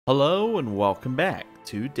Hello and welcome back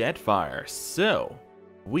to Deadfire. So,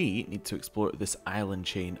 we need to explore this island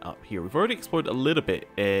chain up here. We've already explored a little bit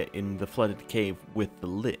in the flooded cave with the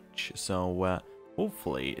Lich, so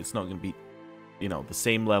hopefully it's not going to be, the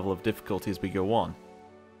same level of difficulty as we go on.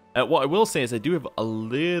 What I will say is I do have a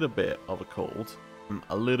little bit of a cold. I'm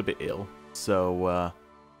a little bit ill, so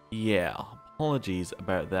yeah, apologies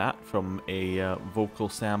about that from a vocal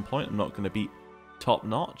standpoint. I'm not going to be top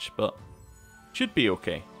notch, but should be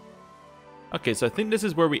okay. Okay, so I think this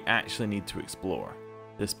is where we actually need to explore.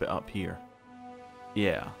 This bit up here.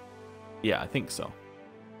 Yeah. Yeah, I think so.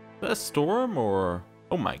 Is that a storm or...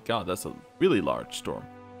 Oh my god, that's a really large storm.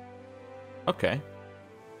 Okay.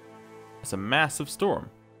 That's a massive storm.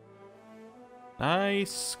 Can I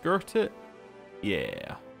skirt it?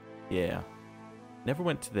 Yeah. Yeah. Never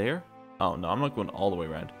went to there? Oh no, I'm not going all the way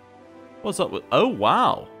around. What's up with... Oh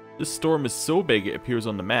wow! This storm is so big it appears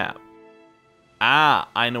on the map. Ah,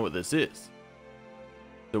 I know what this is.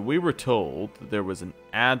 So we were told that there was an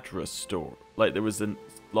Adra store. Like there was a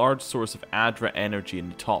large source of Adra energy in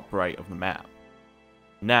the top right of the map.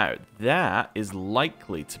 Now, that is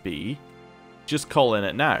likely to be, just calling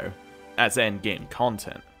it now, as endgame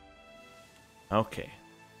content. Okay.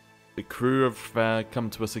 The crew have come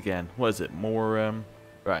to us again. What is it? More,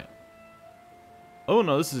 right. Oh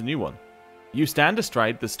no, this is a new one. You stand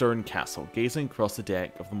astride the stern castle, gazing across the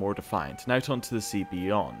deck of the more defiant, and out onto the sea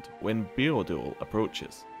beyond, when Beodul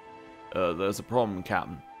approaches. There's a problem,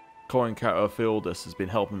 Captain. Corin Carter Fieldus has been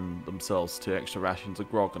helping themselves to extra rations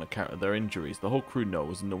of grog on account of their injuries. The whole crew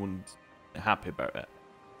knows, and no one's happy about it.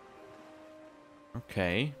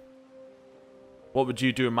 Okay. What would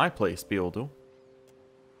you do in my place, Beodul?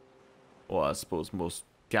 Well, I suppose most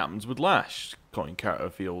captains would lash. Corin Carter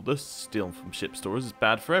Fieldus, stealing from ship stores is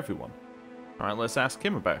bad for everyone. Alright, let's ask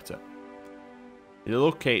him about it. You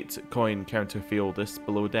locate Coin Counterfieldus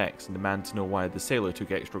below decks and demand to know why the sailor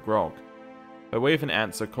took extra grog. By way of an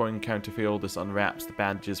answer, Coin Counterfieldus unwraps the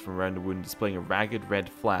bandages from around the wound, displaying a ragged red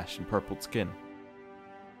flash and purpled skin.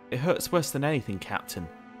 It hurts worse than anything, Captain.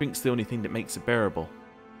 Drink's the only thing that makes it bearable.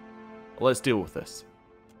 Well, let's deal with this.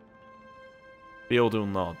 Beodul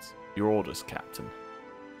nods. Your orders, Captain.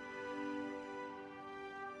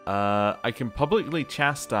 I can publicly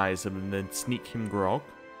chastise him and then sneak him grog.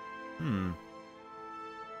 And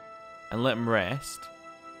let him rest.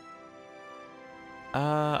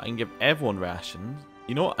 I can give everyone rations.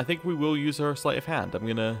 You know what? I think we will use our sleight of hand. I'm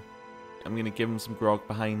gonna give him some grog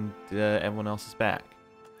behind everyone else's back.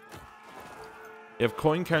 You have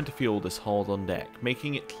Coin Counterfieldus hauled on deck,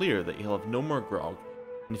 making it clear that he'll have no more grog,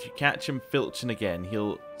 and if you catch him filching again,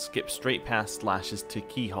 he'll skip straight past lashes to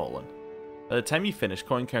key hauling. By the time you finish,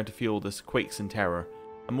 Coin Counterfieldus quakes in terror,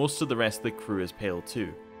 and most of the rest of the crew is pale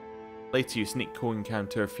too. Later, you sneak Coin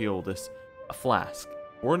Counterfieldus a flask,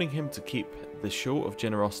 warning him to keep the show of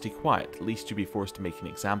generosity quiet, lest you be forced to make an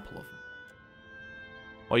example of him.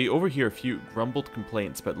 While you overhear a few grumbled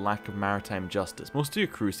complaints about lack of maritime justice, most of your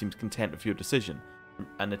crew seems content with your decision,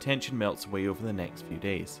 and the tension melts away over the next few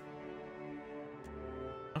days.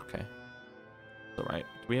 Okay. Alright.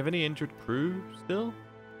 Do we have any injured crew still?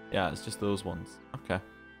 Yeah, it's just those ones. Okay.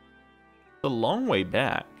 It's a long way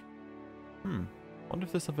back. Wonder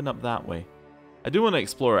if there's something up that way. I do want to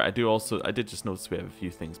explore it. I did just notice we have a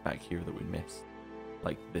few things back here that we missed.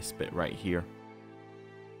 Like this bit right here.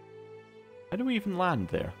 How do we even land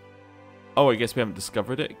there? Oh, I guess we haven't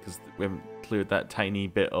discovered it because we haven't cleared that tiny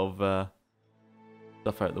bit of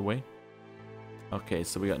stuff out of the way. Okay,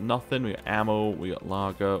 so we got nothing. We got ammo, we got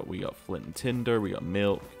lager, we got flint and tinder, we got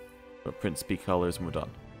milk, we got Principe colors, and we're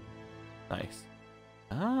done. Nice.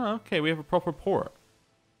 Ah, okay, we have a proper port.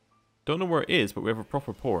 Don't know where it is, but we have a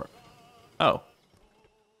proper port. Oh.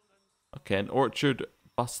 Okay, an orchard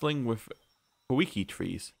bustling with kawiki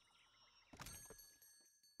trees.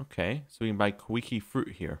 Okay, so we can buy kawiki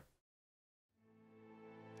fruit here.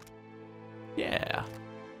 Yeah.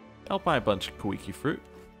 I'll buy a bunch of kawiki fruit.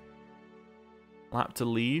 Lapta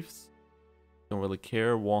leaves. Don't really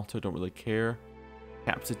care. Water, don't really care.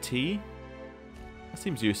 Caps of tea. That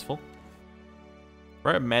seems useful. We're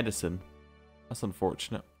out of medicine. That's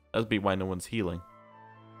unfortunate. That'd be why no one's healing.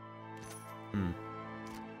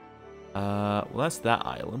 Well, that's that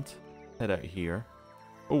island. Head out here.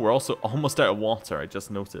 Oh, we're also almost out of water. I just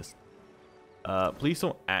noticed. Please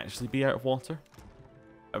don't actually be out of water.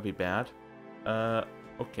 That'd be bad.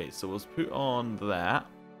 Okay, so let's put on that.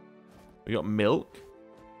 We got milk.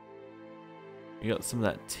 We got some of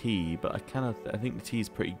that tea, but I think the tea is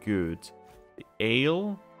pretty good. The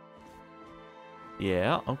ale.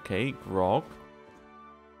 Yeah, okay, grog.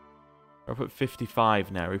 We're up at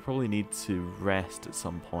 55 now. We probably need to rest at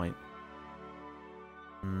some point.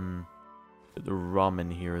 Put the rum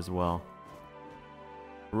in here as well.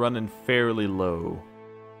 Running fairly low.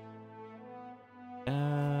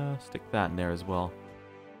 Stick that in there as well.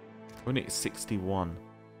 We're only at 61.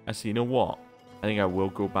 Actually, you know what? I think I will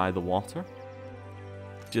go by the water.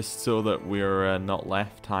 Just so that we're not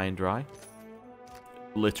left high and dry.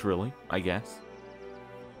 Literally, I guess.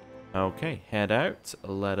 Okay, head out.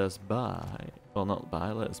 Let us buy. Well, not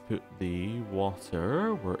buy. Let us put the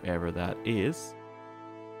water wherever that is.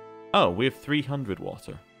 Oh, we have 300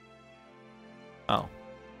 water. Oh.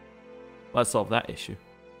 Let's solve that issue.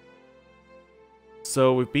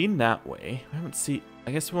 So we've been that way. I haven't seen...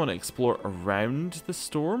 I guess we want to explore around the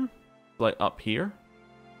storm. Like up here.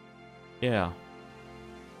 Yeah.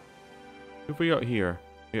 Who have we got here?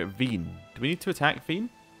 We got Veen. Do we need to attack Veen?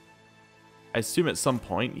 I assume at some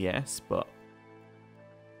point, yes, but...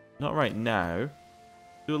 not right now.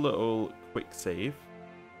 Do a little quick save.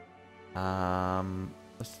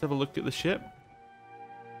 Let's just have a look at the ship.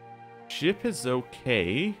 Ship is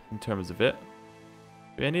okay in terms of it.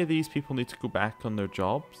 Do any of these people need to go back on their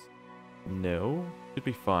jobs? No. Should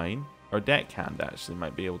be fine. Our deckhand actually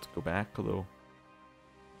might be able to go back, although...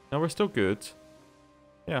 no, we're still good.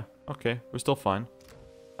 Yeah, okay. We're still fine.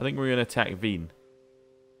 I think we're going to attack Veen.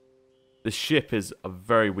 The ship is a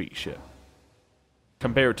very weak ship.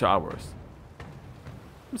 Compared to ours.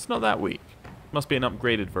 It's not that weak. Must be an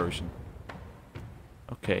upgraded version.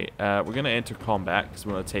 Okay, we're going to enter combat because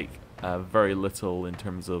we want to take very little in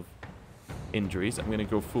terms of injuries. I'm going to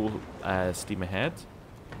go full steam ahead.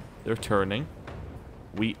 They're turning.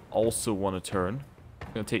 We also want to turn.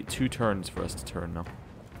 It's going to take 2 turns for us to turn now.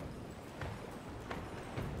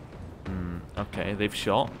 Okay, they've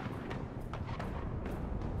shot.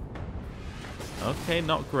 Okay,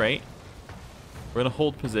 not great. We're going to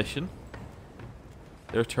hold position.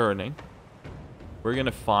 They're turning. We're going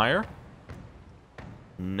to fire.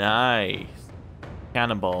 Nice.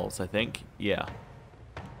 Cannonballs, I think. Yeah.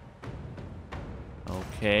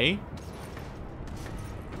 Okay.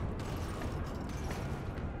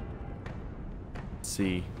 Let's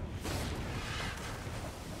see.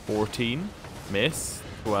 14. Miss.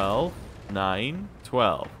 12. 9.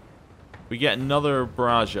 12. We get another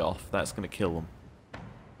barrage off. That's going to kill them.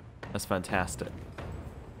 That's fantastic.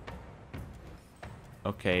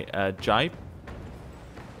 Okay, jibe.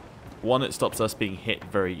 1, it stops us being hit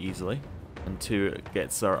very easily. And 2, it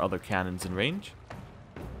gets our other cannons in range.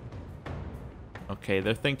 Okay,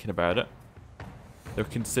 they're thinking about it. They're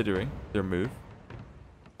considering their move.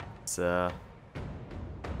 It's, you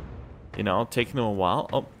know, taking them a while.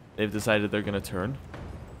 Oh, they've decided they're going to turn.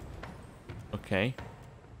 Okay.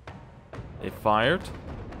 They fired.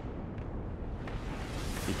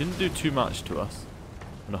 They didn't do too much to us.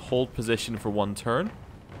 I'm going to hold position for 1 turn.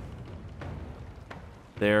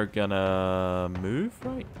 They're gonna move,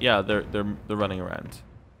 right? Yeah, they're running around.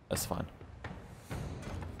 That's fine.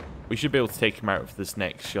 We should be able to take him out with this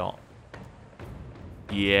next shot.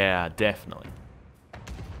 Yeah, definitely.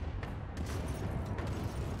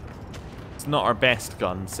 It's not our best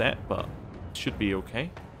gun set, but it should be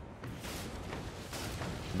okay.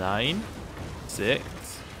 9, 6.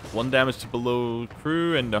 1 damage to below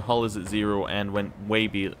crew, and their hull is at 0 and went way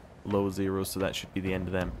below 0, so that should be the end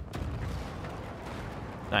of them.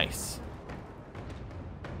 Nice.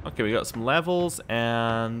 Okay, we got some levels,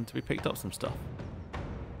 and we picked up some stuff.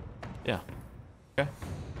 Yeah. Okay.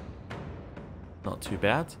 Not too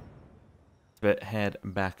bad. Let's head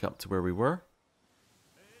back up to where we were.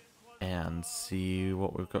 And see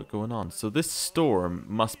what we've got going on. So this storm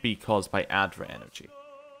must be caused by Adra energy.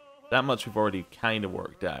 That much we've already kind of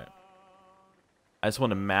worked out. I just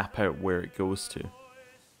want to map out where it goes to.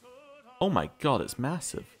 Oh my god, it's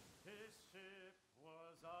massive.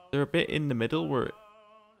 They're a bit in the middle where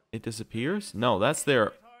it disappears? No, that's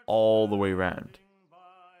there all the way around.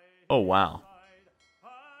 Oh, wow.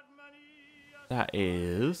 That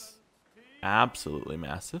is absolutely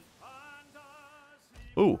massive.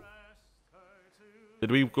 Ooh.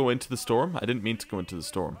 Did we go into the storm? I didn't mean to go into the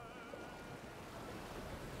storm.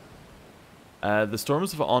 The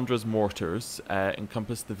storms of Andra's mortars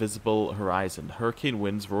encompass the visible horizon. Hurricane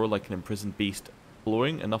winds roar like an imprisoned beast,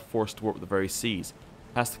 blowing enough force to warp the very seas.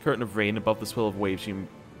 Past the curtain of rain above the swell of waves, you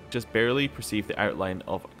just barely perceive the outline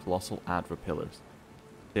of colossal Adra pillars.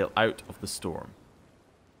 Sail out of the storm.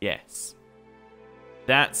 Yes.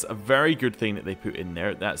 That's a very good thing that they put in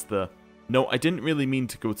there. That's the... No, I didn't really mean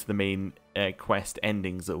to go to the main quest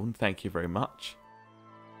ending zone. Thank you very much.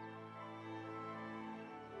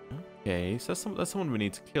 Okay, so that's someone we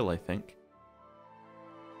need to kill, I think.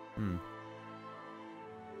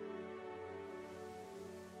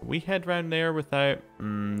 We head round there without...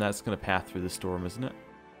 that's going to path through the storm, isn't it?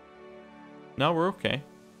 No, we're okay.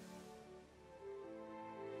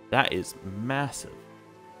 That is massive.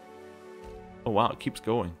 Oh wow, it keeps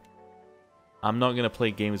going. I'm not going to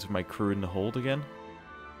play games with my crew in the hold again.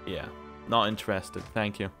 Yeah, not interested.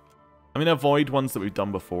 Thank you. I'm going to avoid ones that we've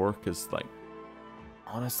done before because, like,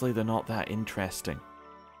 honestly, they're not that interesting.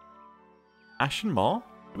 Ashen Maw?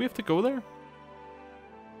 Do we have to go there?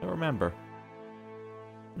 I don't remember.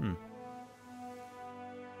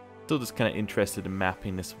 Still just kind of interested in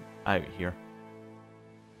mapping this out here.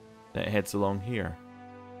 Then it heads along here.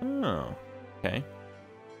 Oh, okay.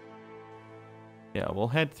 Yeah, we'll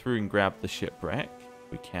head through and grab the shipwreck.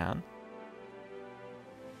 We can.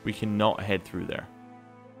 We cannot head through there.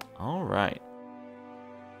 Alright.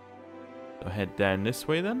 So head down this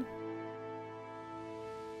way then.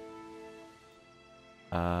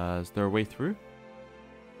 Is there a way through?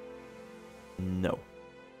 No.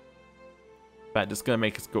 In fact, it's going to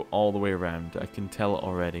make us go all the way around. I can tell it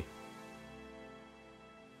already.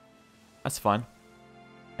 That's fine.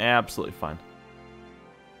 Absolutely fine.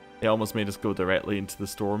 It almost made us go directly into the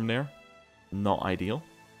storm there. Not ideal.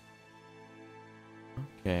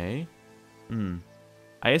 Okay.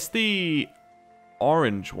 I guess the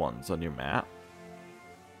orange ones on your map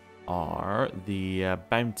are the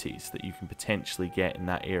bounties that you can potentially get in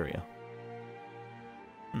that area.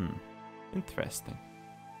 Interesting.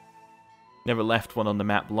 Never left one on the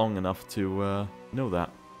map long enough to know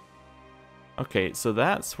that. Okay, so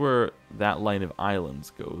that's where that line of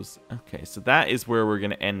islands goes. Okay, so that is where we're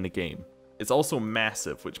going to end the game. It's also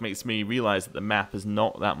massive, which makes me realize that the map is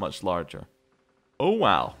not that much larger. Oh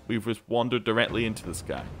wow, we've just wandered directly into the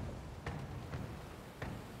sky.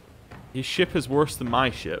 His ship is worse than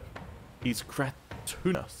my ship. He's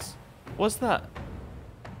Kratunus. What's that?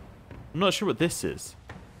 I'm not sure what this is.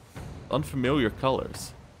 Unfamiliar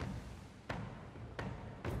colors.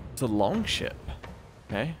 It's a longship.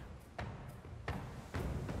 Okay.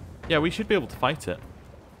 Yeah, we should be able to fight it.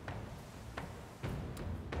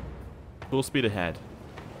 Full speed ahead.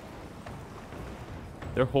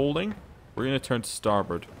 They're holding. We're going to turn to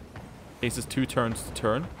starboard. Takes us 2 turns to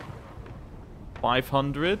turn.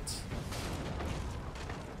 500.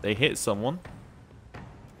 They hit someone.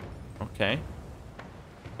 Okay.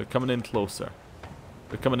 They're coming in closer.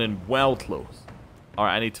 They're coming in well close.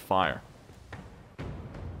 Alright, I need to fire.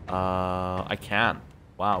 I can.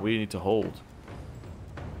 Wow, we need to hold.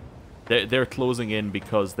 They're closing in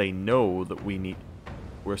because they know that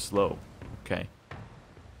we're slow. Okay.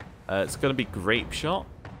 It's going to be grape shot.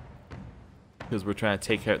 Because we're trying to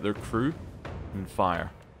take out their crew and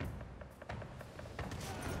fire.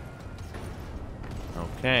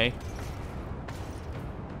 Okay.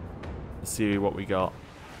 Let's see what we got.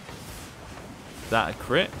 Is that a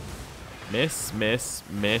crit? Miss, miss,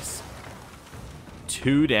 miss.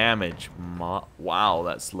 2 damage. Wow,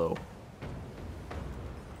 that's low.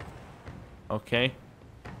 Okay.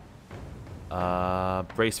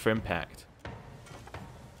 Brace for impact.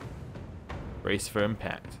 Brace for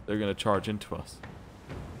impact. They're going to charge into us.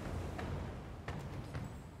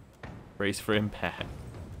 Brace for impact.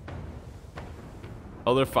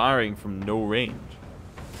 Oh, they're firing from no range.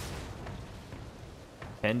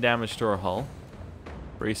 10 damage to our hull.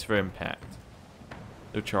 Brace for impact.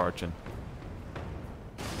 They're charging.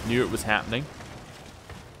 Knew it was happening.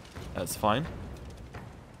 That's fine.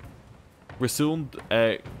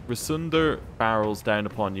 Risunder barrels down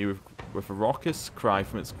upon you with a raucous cry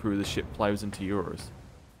from its crew. The ship plows into yours.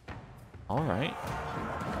 Alright.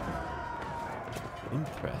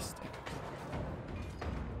 Interesting.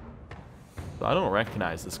 So I don't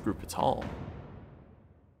recognize this group at all.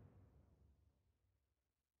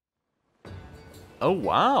 Oh,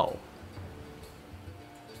 wow.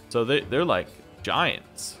 So they're like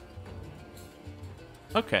giants.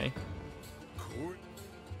 Okay.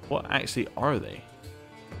 What actually are they?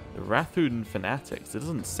 The Rathuden Fanatics. It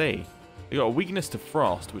doesn't say. They got a weakness to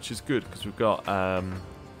frost, which is good because we've got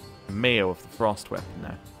Maya with the frost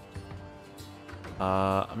weapon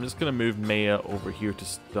now. I'm just gonna move Maya over here to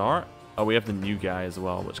start. Oh, we have the new guy as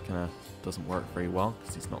well, which kind of doesn't work very well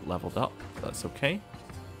because he's not leveled up. That's okay.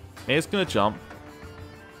 Maya's gonna jump.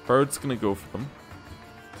 Bird's gonna go for them.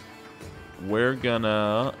 We're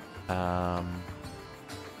gonna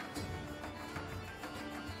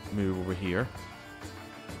move over here.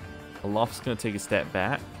 Olaf's gonna take a step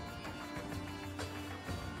back.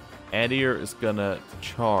 Edier is gonna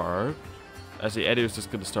charge. Actually, Edier's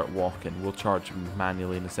just gonna start walking. We'll charge him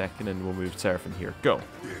manually in a second, and we'll move Seraphim here. Go.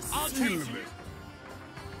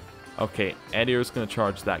 Okay, Edier's gonna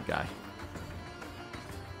charge that guy.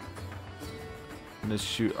 I'm gonna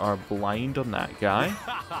shoot our blind on that guy.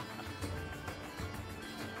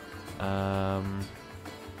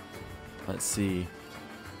 Let's see.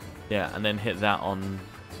 Yeah, and then hit that on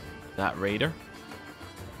that raider.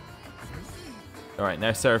 Alright,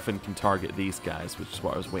 now Seraphim can target these guys, which is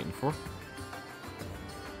what I was waiting for.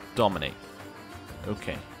 Dominate.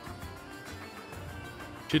 Okay.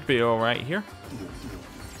 Should be alright here.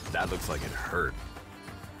 That looks like it hurt.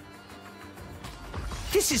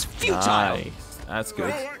 This is futile. Nice. That's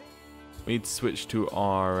good. We need to switch to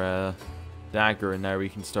our dagger, and now we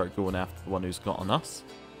can start going after the one who's got on us.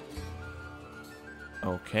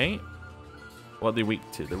 Okay. What are they weak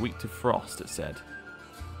to? They're weak to frost, it said.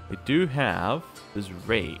 We do have this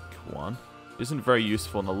rake one. Isn't very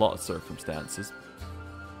useful in a lot of circumstances.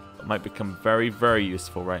 It might become very, very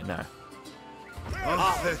useful right now.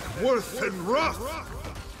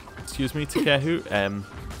 Excuse me, Takehu.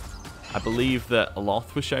 I believe that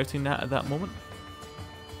Aloth was shouting that at that moment.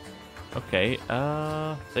 Okay,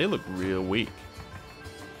 they look real weak.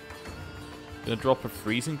 Gonna drop a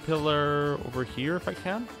freezing pillar over here if I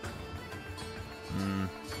can.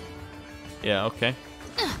 Yeah, okay.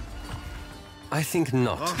 I think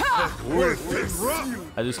not.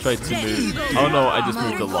 I just tried to move. Oh no, I just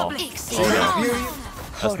moved Aloth. Oh no.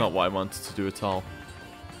 That's not what I wanted to do at all.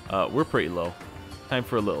 We're pretty low. Time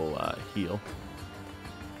for a little heal.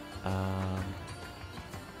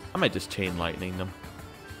 I might just chain lightning them.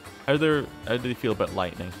 How do they feel about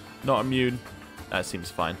lightning? Not immune. That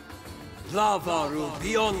seems fine. Nice.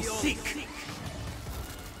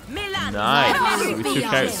 We took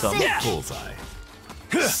out some. Bullseye.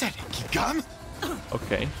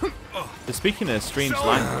 Okay. They're speaking a strange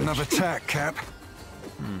language. Another attack, Cap.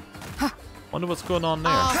 Wonder what's going on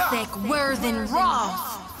there.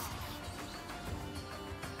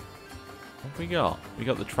 What we got? We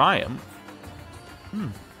got the Triumph.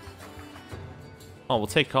 Oh, we'll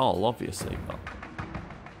take all, obviously, but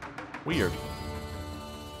weird.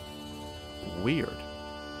 Weird.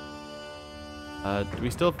 We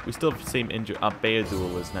still have the same injured.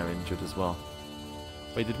 Beadul is now injured as well.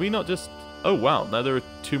 Wait, did we not just? Oh wow! Now there are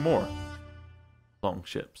 2 more long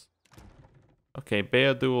ships. Okay,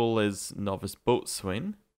 Beadul is novice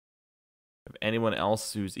boatswain. Have anyone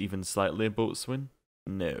else who's even slightly a boatswain?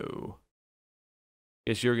 No.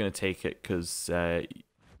 Guess you're gonna take it because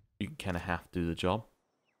you kind of have to do the job.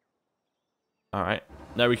 All right.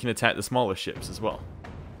 Now we can attack the smaller ships as well.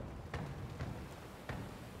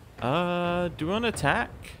 Do we want to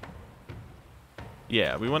attack?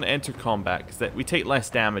 Yeah, we want to enter combat because we take less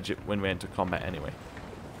damage when we enter combat anyway.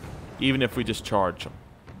 Even if we just charge them.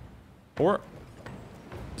 Or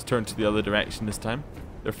let's turn to the other direction this time.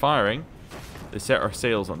 They're firing. They set our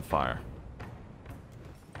sails on fire.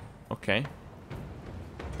 Okay.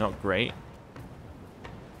 Not great.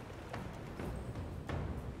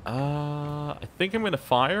 I think I'm going to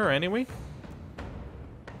fire anyway.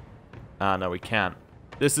 Ah, no, we can't.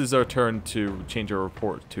 This is our turn to change our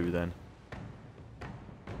report to then.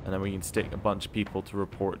 And then we can stick a bunch of people to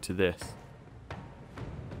report to this.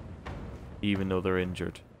 Even though they're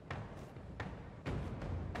injured.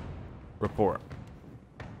 Report.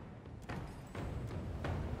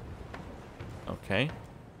 Okay.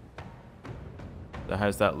 So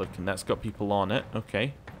how's that looking? That's got people on it.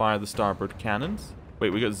 Okay. Fire the starboard cannons.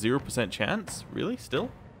 Wait, we got 0% chance? Really? Still?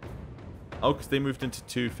 Oh, because they moved into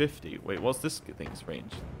 250. Wait, what's this thing's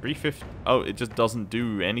range? 350. Oh, it just doesn't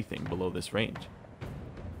do anything below this range.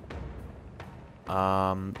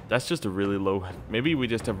 That's just a really low... Maybe we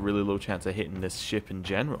just have a really low chance of hitting this ship in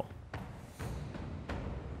general.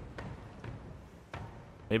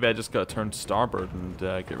 Maybe I just gotta turn to starboard and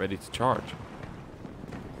get ready to charge.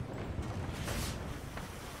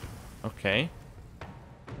 Okay.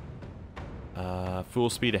 Full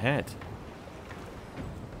speed ahead.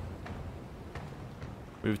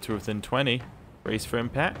 Move to within 20. Brace for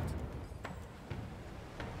impact.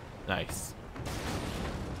 Nice.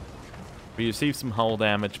 We received some hull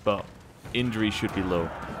damage, but injury should be low.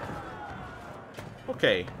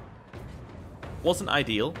 Okay. Wasn't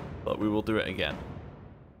ideal, but we will do it again.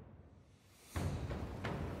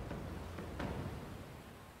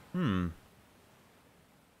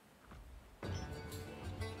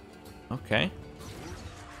 Okay.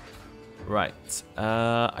 Right.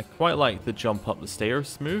 I quite like the jump up the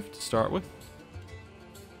stairs move to start with.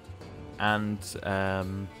 And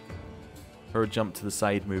her jump to the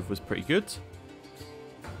side move was pretty good.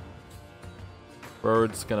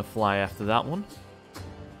 Bird's gonna fly after that one.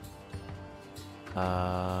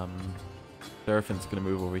 Seraphin's gonna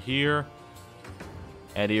move over here.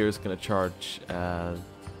 Edier's gonna charge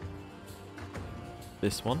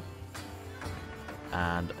this one.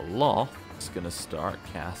 And Aloth is gonna start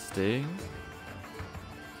casting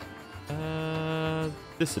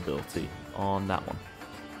this ability on that one.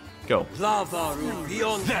 go. Lava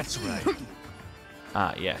beyond. That's right.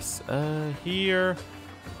 Ah, yes. Here.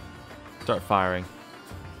 Start firing.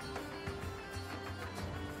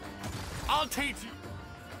 I'll teach you.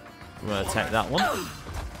 We want to attack that one.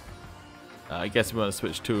 I guess we want to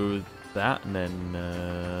switch to that and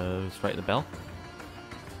then strike the bell.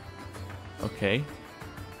 Okay.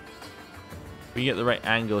 If we get the right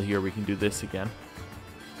angle here, we can do this again.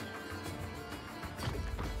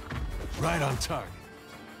 Right on target.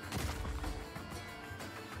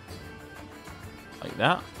 Like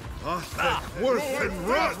that. Milan,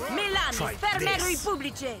 ferme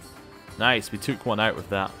Republice. Nice, we took one out with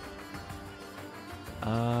that.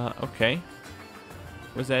 Okay.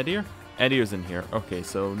 Where's Edir? Edir's in here. Okay,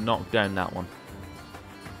 so knock down that one.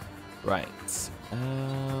 Right.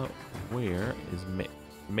 Where is May?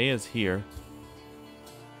 Maya's here.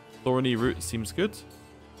 Thorny root seems good.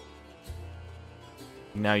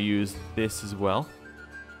 Now use this as well.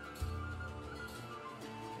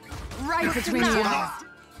 Right between your eyes.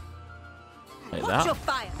 Like that.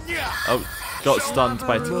 Oh, got stunned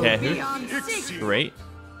by Takehu. Great.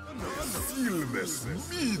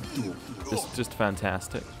 Just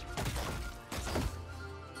fantastic.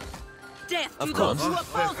 Of course.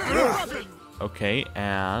 Okay,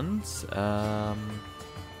 and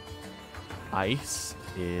ice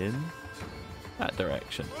in that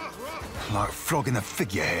direction. Like a frog in a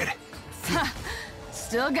figurehead.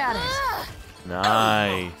 Still got it.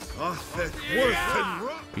 Nice.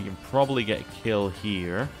 We can probably get a kill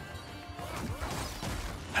here.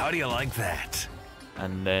 How do you like that?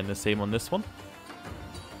 And then the same on this one.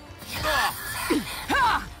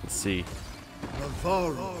 Let's see.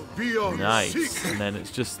 Nice. And then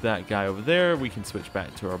it's just that guy over there. We can switch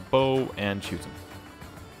back to our bow and shoot him.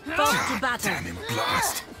 Damn him,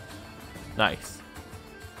 blast. Nice.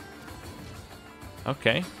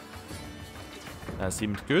 Okay. That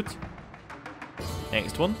seemed good.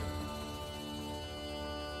 Next one.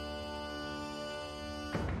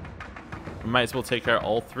 We might as well take out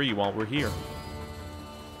all three while we're here.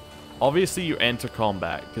 Obviously, you enter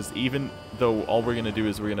combat, because even though all we're going to do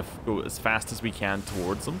is we're going to go as fast as we can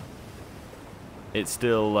towards them, it's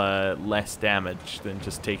still less damage than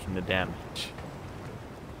just taking the damage.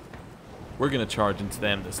 We're going to charge into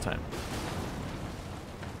them this time.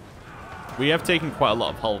 We have taken quite a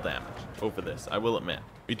lot of hull damage over this, I will admit.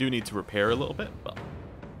 We do need to repair a little bit, but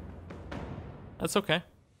that's okay.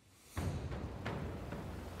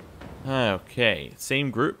 Okay, same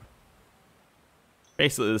group.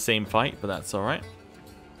 Basically the same fight, but that's alright.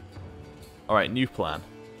 Alright, new plan.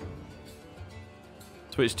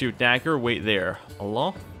 Switch to dagger, wait there.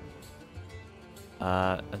 Allah.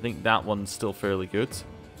 I think that one's still fairly good.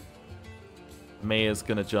 Maya's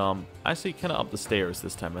gonna jump, actually kind of up the stairs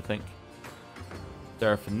this time, I think.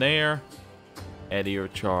 Surf in there. Eddie or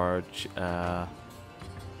charge that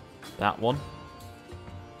one.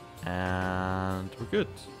 And we're good.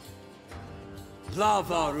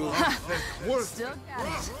 Lava room. Still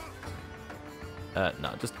got it.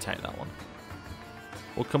 No, just attack that one.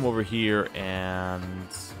 We'll come over here and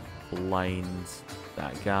blind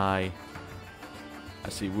that guy.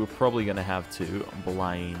 Actually, we're probably going to have to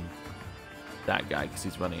blind that guy because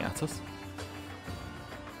he's running at us.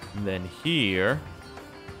 And then here,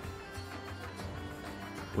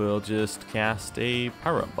 we'll just cast a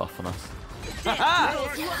power up buff on us.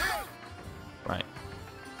 Right.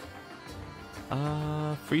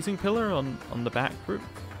 Freezing pillar on the back group.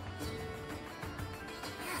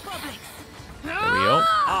 There we go.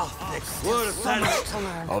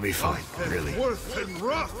 I'll be fine, really.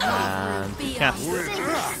 And cast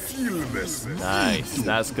it. Nice.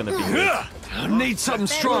 That's gonna be good. I need something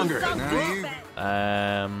stronger.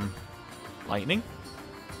 Lightning.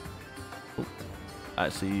 Oh,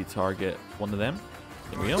 actually, target one of them.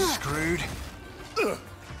 There we go. Screwed.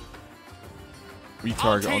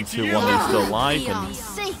 Retarget onto one who's still alive, and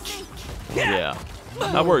yeah,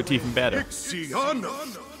 that worked even better.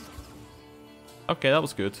 Okay, that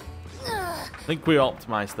was good. I think we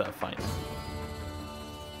optimized that fight.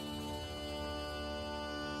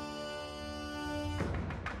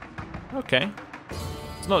 Okay.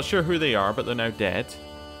 I'm not sure who they are, but they're now dead.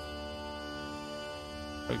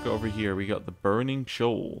 We go over here. We got the Burning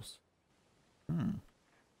Shoals.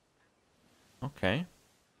 Okay.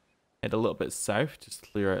 Head a little bit south,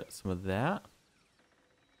 just clear out some of that.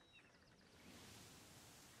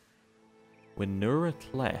 Winura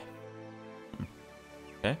Clef.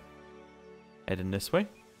 Okay. Heading this way.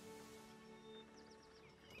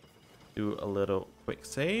 Do a little quick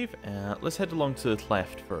save. Let's head along to the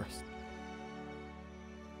left first.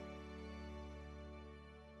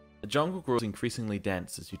 The jungle grows increasingly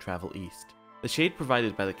dense as you travel east. The shade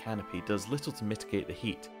provided by the canopy does little to mitigate the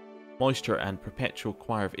heat. Moisture and perpetual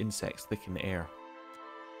choir of insects thicken the air.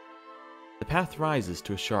 The path rises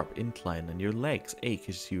to a sharp incline and your legs ache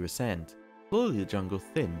as you ascend. Slowly the jungle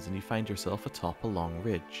thins and you find yourself atop a long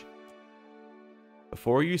ridge.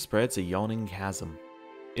 Before you spreads a yawning chasm.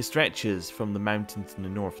 It stretches from the mountains in the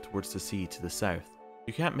north towards the sea to the south.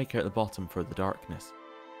 You can't make out the bottom for the darkness.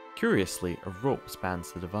 Curiously, a rope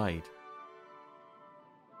spans the divide.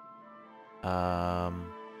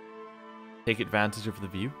 Take advantage of the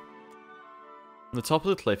view. From the top of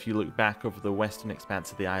the cliff, you look back over the western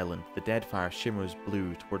expanse of the island. The Deadfire shimmers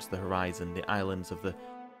blue towards the horizon, the islands of the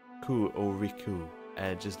Ku-o-riku,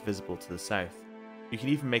 just visible to the south. You can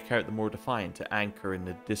even make out the more defiant anchor in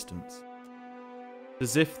the distance.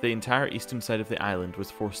 As if the entire eastern side of the island was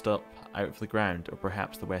forced up out of the ground, or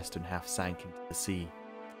perhaps the western half sank into the sea.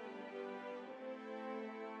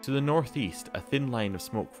 To the northeast, a thin line of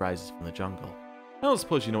smoke rises from the jungle. I don't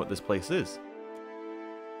suppose you know what this place is.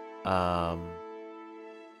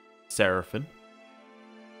 Seraphim.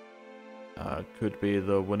 Could be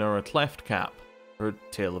the Winura Cleft Cap. Heard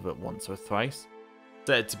tale of it once or thrice.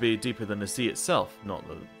 Said to be deeper than the sea itself. Not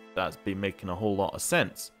that that's been making a whole lot of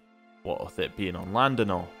sense. What with it being on land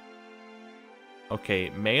and all. Okay,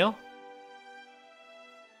 male.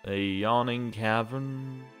 A yawning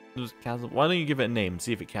cavern. Why don't you give it a name?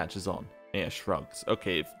 See if it catches on. Yeah, shrugs.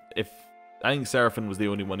 Okay, if I think Seraphim was the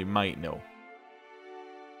only one who might know.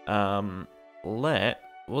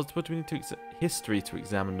 What do we need to history to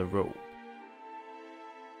examine the rope?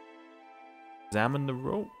 Examine the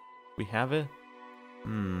rope? We have it.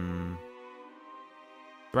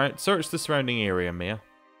 Search the surrounding area, Maya.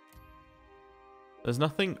 There's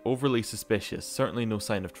nothing overly suspicious. Certainly no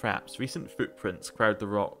sign of traps. Recent footprints crowd the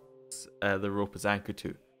rocks the rope is anchored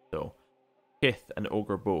to, though. Kith and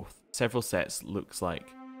Ogre both. Several sets looks like.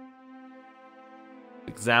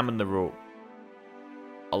 Examine the rope.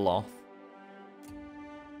 Aloth.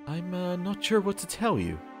 I'm not sure what to tell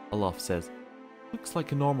you, Aloth says. Looks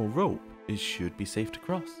like a normal rope. It should be safe to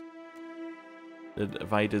cross. The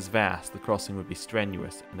divide is vast. The crossing would be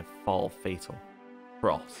strenuous and a fall fatal.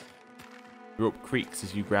 Cross. The rope creaks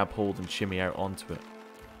as you grab hold and shimmy out onto it.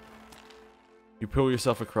 You pull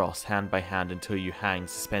yourself across, hand by hand, until you hang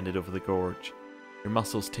suspended over the gorge. Your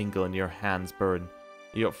muscles tingle and your hands burn.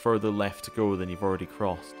 You got further left to go than you've already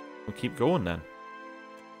crossed. Well, keep going then.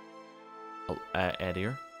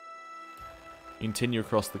 Edier. You continue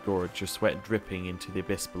across the gorge, your sweat dripping into the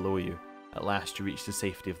abyss below you. At last you reach the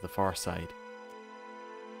safety of the far side.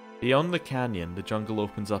 Beyond the canyon, the jungle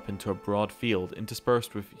opens up into a broad field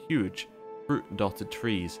interspersed with huge, fruit-dotted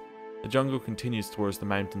trees. The jungle continues towards the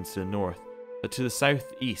mountains to the north, but to the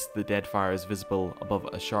southeast the Deadfire is visible above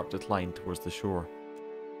a sharp decline towards the shore.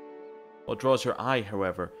 What draws your eye,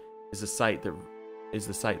 however, is the sight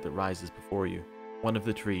that rises before you. One of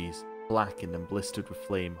the trees, blackened and blistered with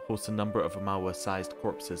flame, hosts a number of Amawa-sized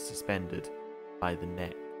corpses suspended by the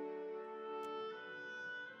neck.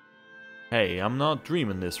 Hey, I'm not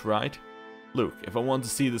dreaming this, right? Look, if I wanted to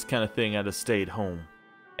see this kind of thing, I'd have stayed home.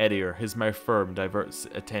 Edier, his mouth firm, diverts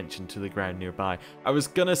attention to the ground nearby. I was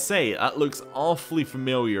gonna say, that looks awfully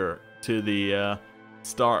familiar to the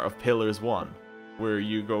start of Pillars 1, where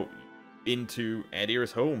you go into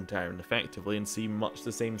Edier's hometown, effectively, and see much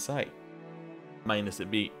the same sight. Minus it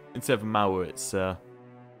be, instead of Maua, it's,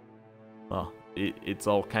 well, it's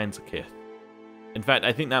all kinds of kith. In fact,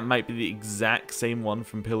 I think that might be the exact same one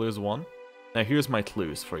from Pillars 1. Now, here's my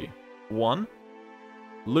clues for you. 1,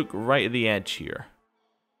 look right at the edge here.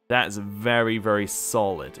 That's very, very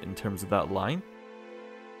solid in terms of that line.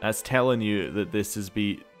 That's telling you that this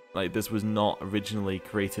this was not originally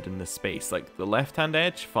created in this space. Like, the left-hand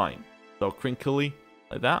edge, fine. It's all crinkly,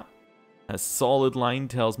 like that. A solid line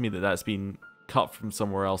tells me that that's been cut from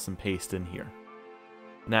somewhere else and pasted in here.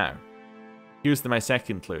 Now, here's my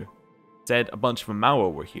second clue. It said a bunch of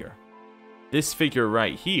Amawa were here. This figure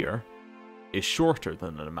right here is shorter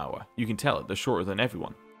than an Amawa. You can tell it, they're shorter than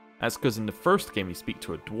everyone. That's because in the first game you speak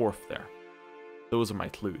to a dwarf there. Those are my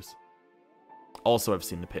clues. Also, I've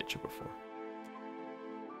seen the picture before.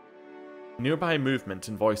 Nearby movement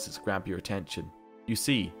and voices grab your attention. You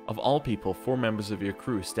see, of all people, 4 members of your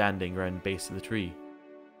crew standing around the base of the tree.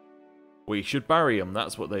 We should bury him,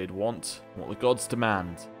 that's what they'd want. What the gods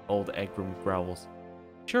demand, old Egram growls.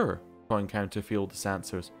 Sure, Coin Counterfield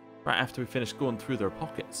answers, right after we finish going through their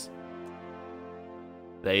pockets.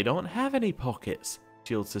 They don't have any pockets,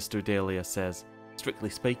 Shield Sister Dahlia says, strictly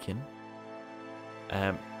speaking.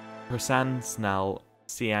 Hersansnal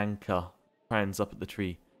Sianka frowns up at the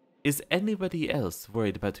tree. Is anybody else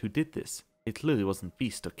worried about who did this? It clearly wasn't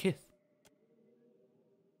Beast or Kith.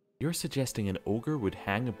 You're suggesting an ogre would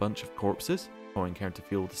hang a bunch of corpses? Foreign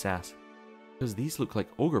counterfielders asked. Because these look like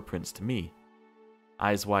ogre prints to me.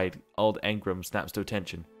 Eyes wide, Ald Engram snaps to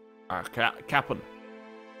attention. Captain.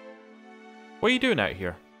 What are you doing out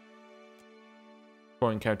here?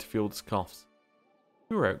 Foreign counterfielders coughs.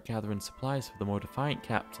 We were out gathering supplies for the more defiant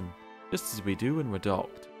captain, just as we do when we're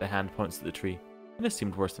docked. The hand points at the tree, and this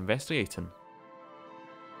seemed worth investigating.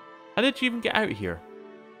 How did you even get out here?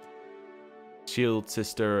 Shield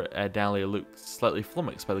sister Dahlia looks slightly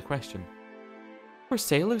flummoxed by the question. We're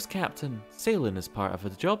sailors, Captain. Sailing is part of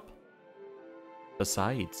the job.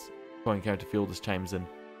 Besides, Foreign counterfielders chimes in,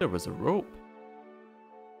 there was a rope.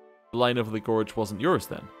 The line over the gorge wasn't yours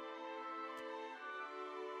then?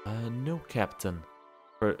 No, Captain.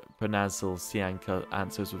 Pernazil Sianka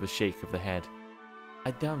answers with a shake of the head.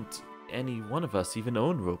 I doubt any one of us even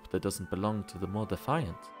own rope that doesn't belong to the more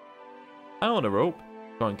defiant. I own a rope,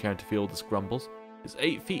 Foreign counterfielders grumbles. It's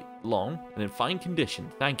 8 feet long and in fine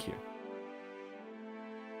condition, thank you.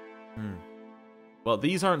 Well,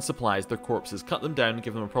 these aren't supplies, they're corpses. Cut them down and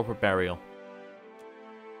give them a proper burial.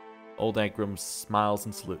 Old Egram smiles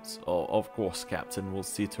and salutes. Oh, of course, Captain. We'll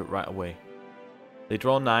see to it right away. They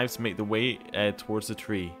draw knives and make their way towards the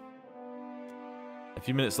tree. A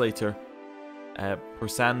few minutes later,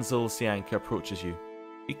 Persanzil Sianka approaches you.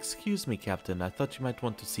 Excuse me, Captain. I thought you might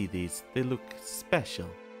want to see these. They look special.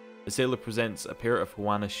 The sailor presents a pair of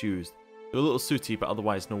Huana shoes. They're a little sooty, but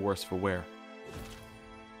otherwise no worse for wear.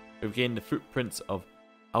 We've gained the footprints of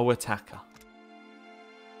Awataka.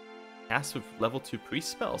 Cast with level 2 priest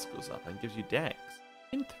spells goes up and gives you dex.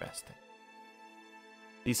 Interesting.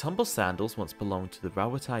 These humble sandals once belonged to the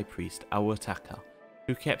Rawatai priest Awataka,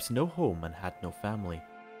 who kept no home and had no family.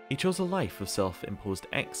 He chose a life of self-imposed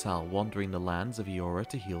exile, wandering the lands of Eora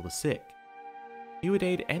to heal the sick. He would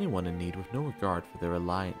aid anyone in need with no regard for their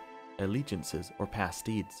allegiances or past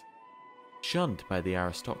deeds. Shunned by the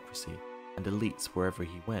aristocracy and elites wherever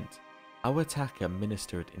he went, Awataka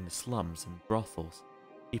ministered in the slums and brothels.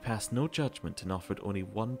 He passed no judgment and offered only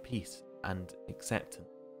peace and acceptance.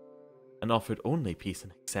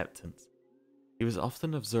 He was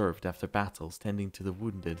often observed after battles, tending to the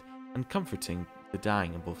wounded and comforting the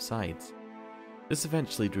dying on both sides. This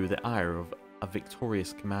eventually drew the ire of a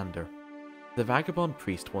victorious commander. The vagabond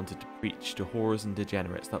priest wanted to preach to whores and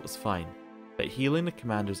degenerates, that was fine, but healing the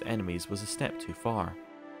commander's enemies was a step too far.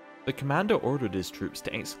 The commander ordered his troops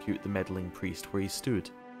to execute the meddling priest where he stood.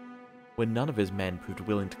 When none of his men proved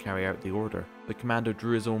willing to carry out the order, the commander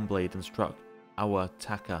drew his own blade and struck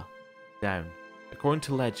Awataka down. According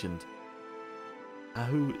to legend,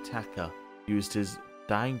 Ahutaka used his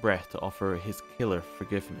dying breath to offer his killer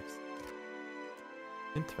forgiveness.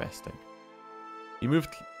 Interesting. You move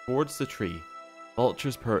towards the tree.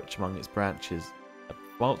 Vultures perched among its branches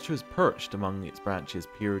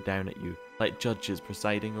peer down at you, like judges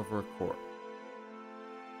presiding over a court.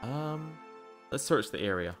 Let's search the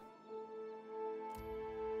area.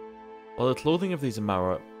 While the clothing these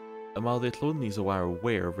Awara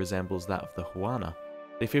wear resembles that of the Huana,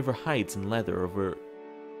 they favour hides and leather over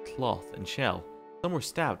cloth and shell. Some were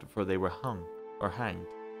stabbed before they were hung or hanged,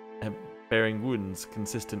 bearing wounds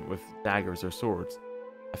consistent with daggers or swords.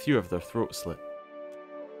 A few have their throats slit.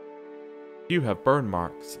 Few have burn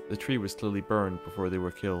marks. The tree was clearly burned before they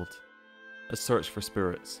were killed. A search for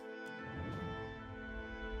spirits.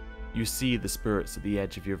 You see the spirits at the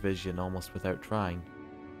edge of your vision almost without trying.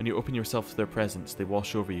 When you open yourself to their presence, they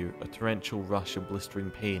wash over you, a torrential rush of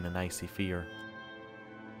blistering pain and icy fear.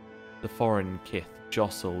 The foreign kith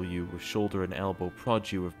jostle you with shoulder and elbow, prod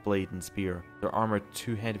you with blade and spear. Their armour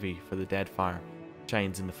too heavy for the Deadfire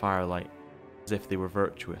shines in the firelight, as if they were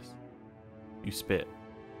virtuous. You spit.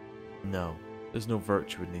 No, there's no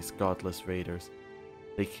virtue in these godless raiders.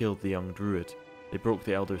 They killed the young druid. They broke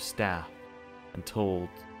the elder's staff and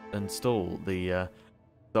stole the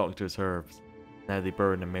doctor's herbs. Now they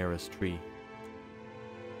burn Amira's tree.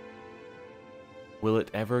 Will it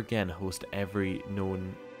ever again host every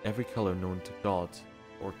colour known to God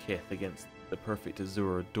or kith against the perfect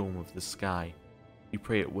azure dome of the sky? You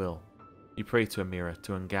pray it will. You pray to Amira,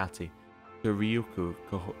 to Angati, to Ryuku,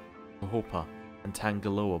 Kohopa, and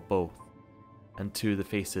Tangaloa both, and to the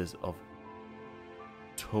faces of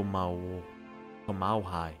Tomauhai.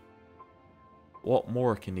 What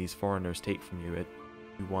more can these foreigners take from you?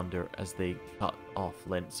 You wonder as they cut off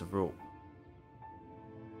lengths of rope.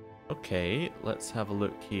 Okay, let's have a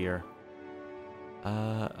look here.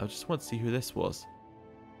 I just want to see who this was.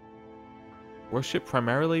 Worshipped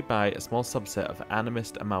primarily by a small subset of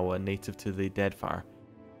animist Amawa native to the Deadfire,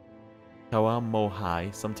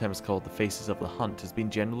 Kawamohai, sometimes called the Faces of the Hunt, has been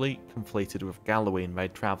generally conflated with Gallowayne by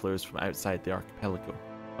travellers from outside the archipelago.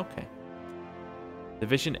 Okay. The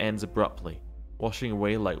vision ends abruptly, washing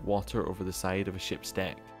away like water over the side of a ship's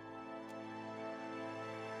deck.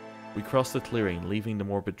 We cross the clearing, leaving the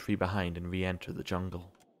morbid tree behind, and re-enter the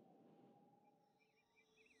jungle.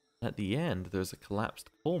 At the end, there's a collapsed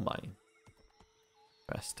coal mine.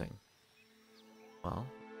 Interesting. Well,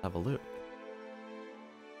 have a look.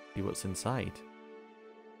 See what's inside.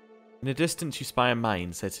 In the distance, you spy a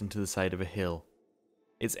mine set into the side of a hill.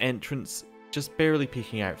 Its entrance just barely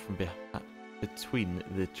peeking out from between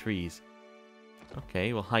the trees.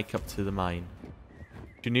 Okay, we'll hike up to the mine.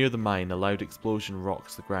 As you near the mine, a loud explosion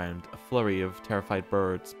rocks the ground. A flurry of terrified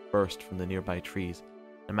birds burst from the nearby trees.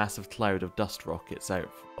 A massive cloud of dust rockets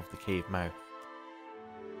out of the cave mouth.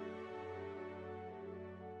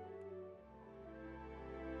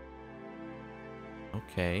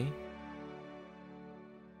 Okay.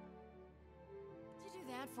 Did you do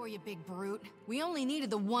that for you, big brute? We only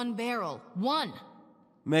needed the one barrel. One!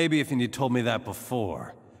 Maybe if you'd told me that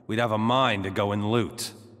before, we'd have a mine to go and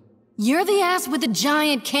loot. You're the ass with the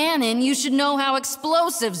giant cannon. You should know how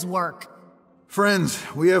explosives work. Friends,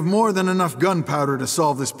 we have more than enough gunpowder to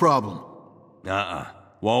solve this problem.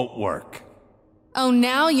 Won't work. Oh,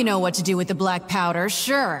 now you know what to do with the black powder,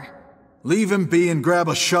 sure. Leave him be and grab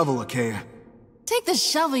a shovel, Achaia. Take the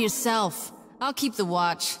shovel yourself. I'll keep the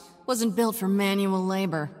watch. Wasn't built for manual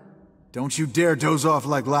labor. Don't you dare doze off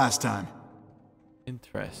like last time.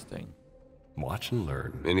 Interesting. Watch and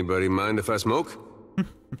learn. Anybody mind if I smoke?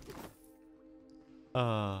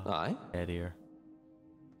 Aye? Eddie.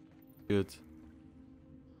 Good.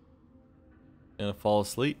 Gonna fall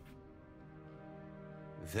asleep.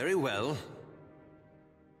 Very well.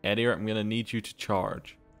 Eddie, I'm gonna need you to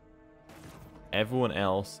charge. Everyone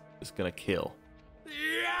else is gonna kill.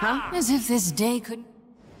 Huh? As if this day couldn't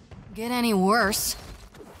get any worse.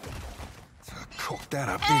 Cook that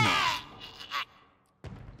up, didn't I?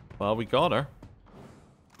 Well, we got her.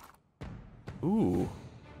 Ooh.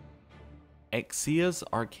 Axia's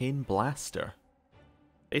Arcane Blaster.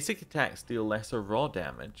 Basic attacks deal lesser raw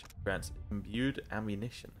damage. Grants imbued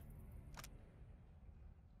ammunition.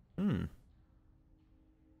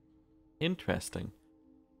 Interesting.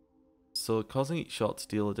 So causing each shot to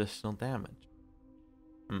deal additional damage.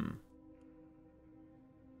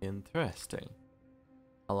 Interesting.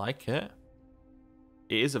 I like it.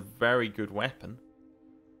 It is a very good weapon.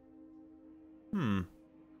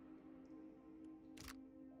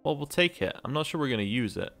 Well, we'll take it. I'm not sure we're going to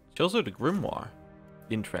use it. She also had a grimoire,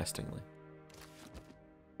 interestingly.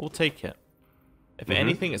 We'll take it. If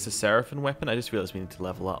anything, it's a Seraphim weapon. I just realized we need to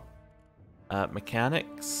level up.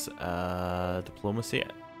 Mechanics, diplomacy.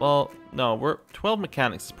 Well, no, 12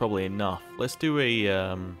 mechanics is probably enough. Let's do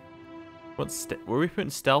a, were we putting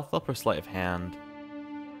stealth up or sleight of hand?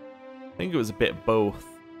 I think it was a bit of both.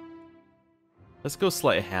 Let's go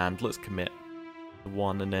sleight of hand. Let's commit to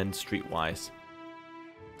one and then streetwise.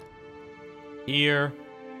 Here.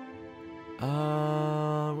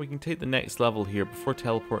 We can take the next level here. Before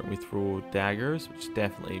teleporting, we throw daggers, which is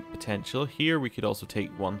definitely potential. Here, we could also take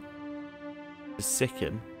one to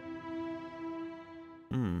sicken.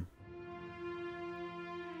 I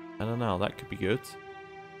don't know. That could be good.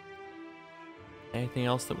 Anything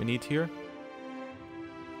else that we need here?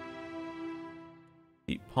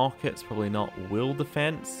 Deep pockets, probably not. Will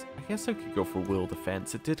defense. I guess I could go for will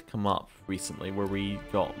defense. It did come up recently where we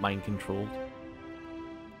got mind controlled.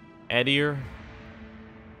 Edier.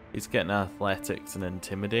 He's getting athletics and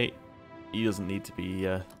intimidate. He doesn't need to be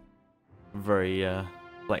very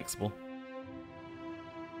flexible.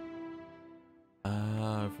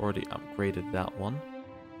 I've already upgraded that one.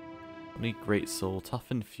 I need Great Soul. Tough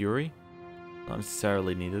and Fury. Not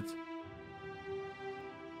necessarily needed.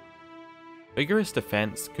 Vigorous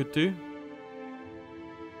Defense could do.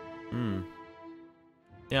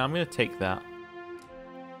 Yeah, I'm going to take that.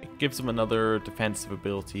 It gives him another defensive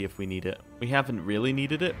ability if we need it. We haven't really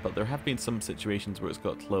needed it, but there have been some situations where it's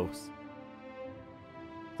got close.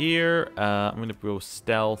 Here, I'm going to go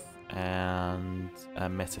Stealth and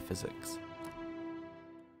Metaphysics.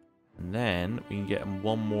 And then we can get him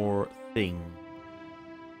one more thing.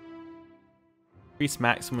 Increase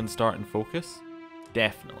maximum start and focus?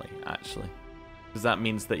 Definitely, actually. Because that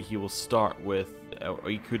means that he will start with, or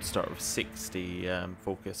he could start with 60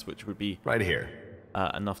 focus, which would be Right here.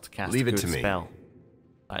 Enough to cast Leave a it good to me. spell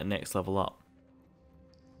at next level up.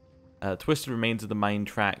 Twisted remains of the mine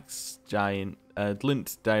tracks giant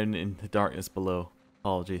glint down in the darkness below.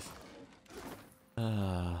 Apologies.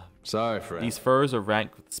 Sorry, friend. These furs are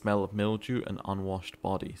rank with the smell of mildew and unwashed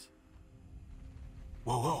bodies.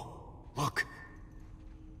 Whoa, look.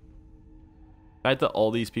 The fact that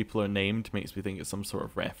all these people are named makes me think it's some sort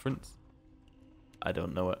of reference. I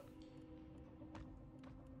don't know it.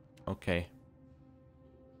 Okay.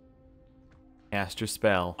 Cast your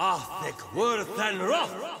spell.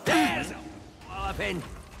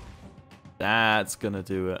 That's gonna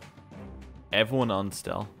do it. Everyone on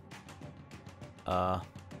stealth.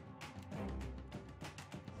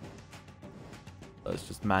 Let's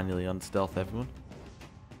just manually unstealth everyone.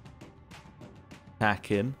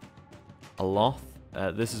 Attack in. Aloth.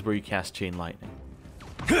 This is where you cast Chain Lightning.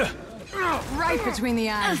 Right between the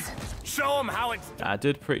eyes. Show him how it's I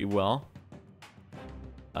did pretty well.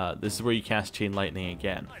 This is where you cast Chain Lightning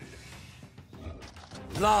again.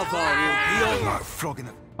 lava will heal. Like a frog in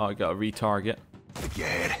a Oh, I got a retarget.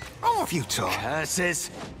 figurehead. Off you talk. Curses.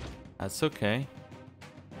 That's okay.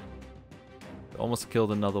 Almost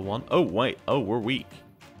killed another one. Oh, wait. Oh, we're weak.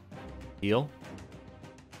 Heal.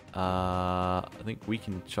 I think we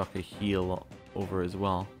can chuck a heal over as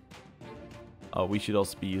well. Oh, we should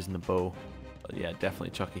also be using the bow. But yeah, definitely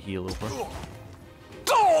chuck a heal over.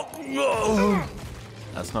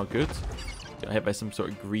 That's not good. Got hit by some sort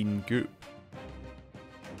of green goop.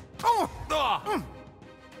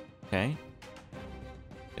 Okay.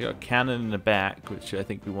 They got a cannon in the back, which I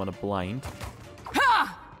think we want to blind.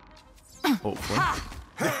 Hopefully.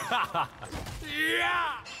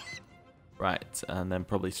 Right, and then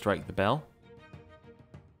probably strike the bell.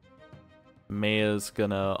 Maya's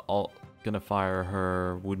gonna fire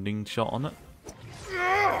her wounding shot on it.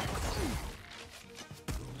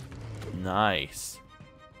 Nice.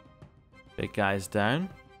 Big guy's down.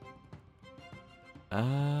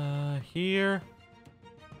 Here.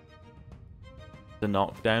 The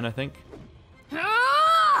knockdown, I think.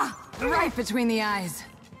 Right between the eyes.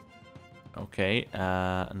 Okay,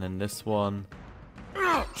 and then this one.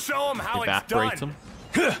 Show him how Evaporate it's done.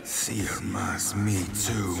 him. Seer must me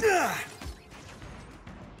too.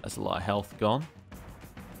 That's a lot of health gone.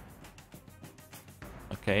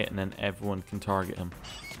 Okay, and then everyone can target him.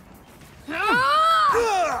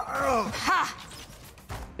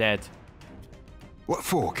 Dead. What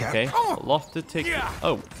for, Cap? Okay, Aloth to take. Yeah.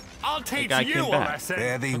 Oh, I'll teach guy you came a back. lesson.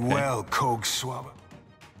 Fare thee well, cog swabber.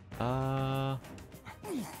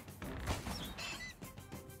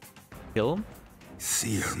 Kill him.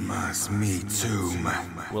 Seer must me too.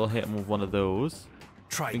 We'll hit him with one of those.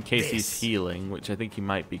 Try In case this. he's healing, which I think he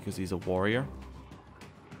might be because he's a warrior.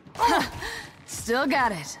 Still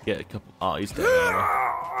got it. Get a couple. Oh, he's dead anyway.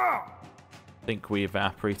 I think we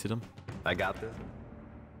evaporated him. I got this.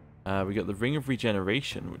 We got the Ring of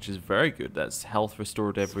Regeneration, which is very good. That's health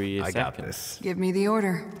restored every I second. got this. Give me the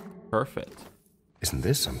order. Perfect. Isn't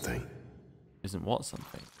this something? Isn't what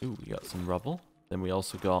something? Ooh, we got some rubble. Then we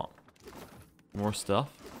also got more stuff.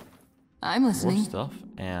 I'm listening. More stuff.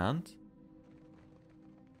 And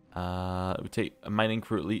it would take a mining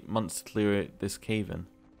crew at least months to clear this cave in.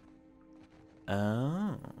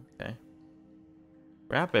 Oh, okay.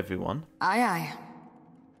 Grab everyone. Aye, aye.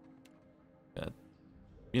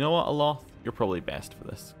 You know what, Aloth? You're probably best for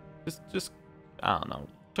this. Just, I don't know,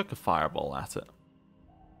 chuck a fireball at it.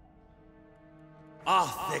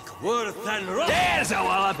 There's a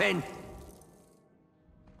walloping.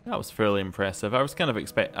 That was fairly impressive. I was kind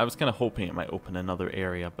of hoping it might open another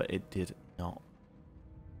area, but it did not.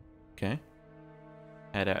 Okay.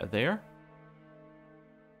 Head out of there.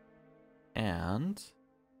 And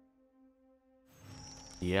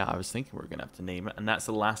yeah, I was thinking we were gonna have to name it, and that's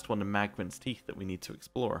the last one of Magran's teeth that we need to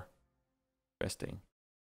explore. Interesting.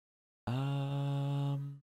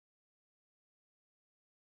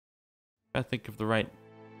 I think of the right.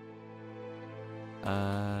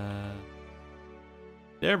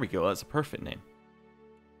 There we go. That's a perfect name.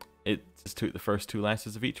 It just took the first two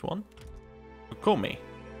letters of each one. Okome.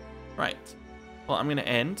 Right. Well, I'm going to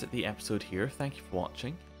end the episode here. Thank you for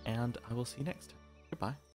watching, and I will see you next time. Goodbye.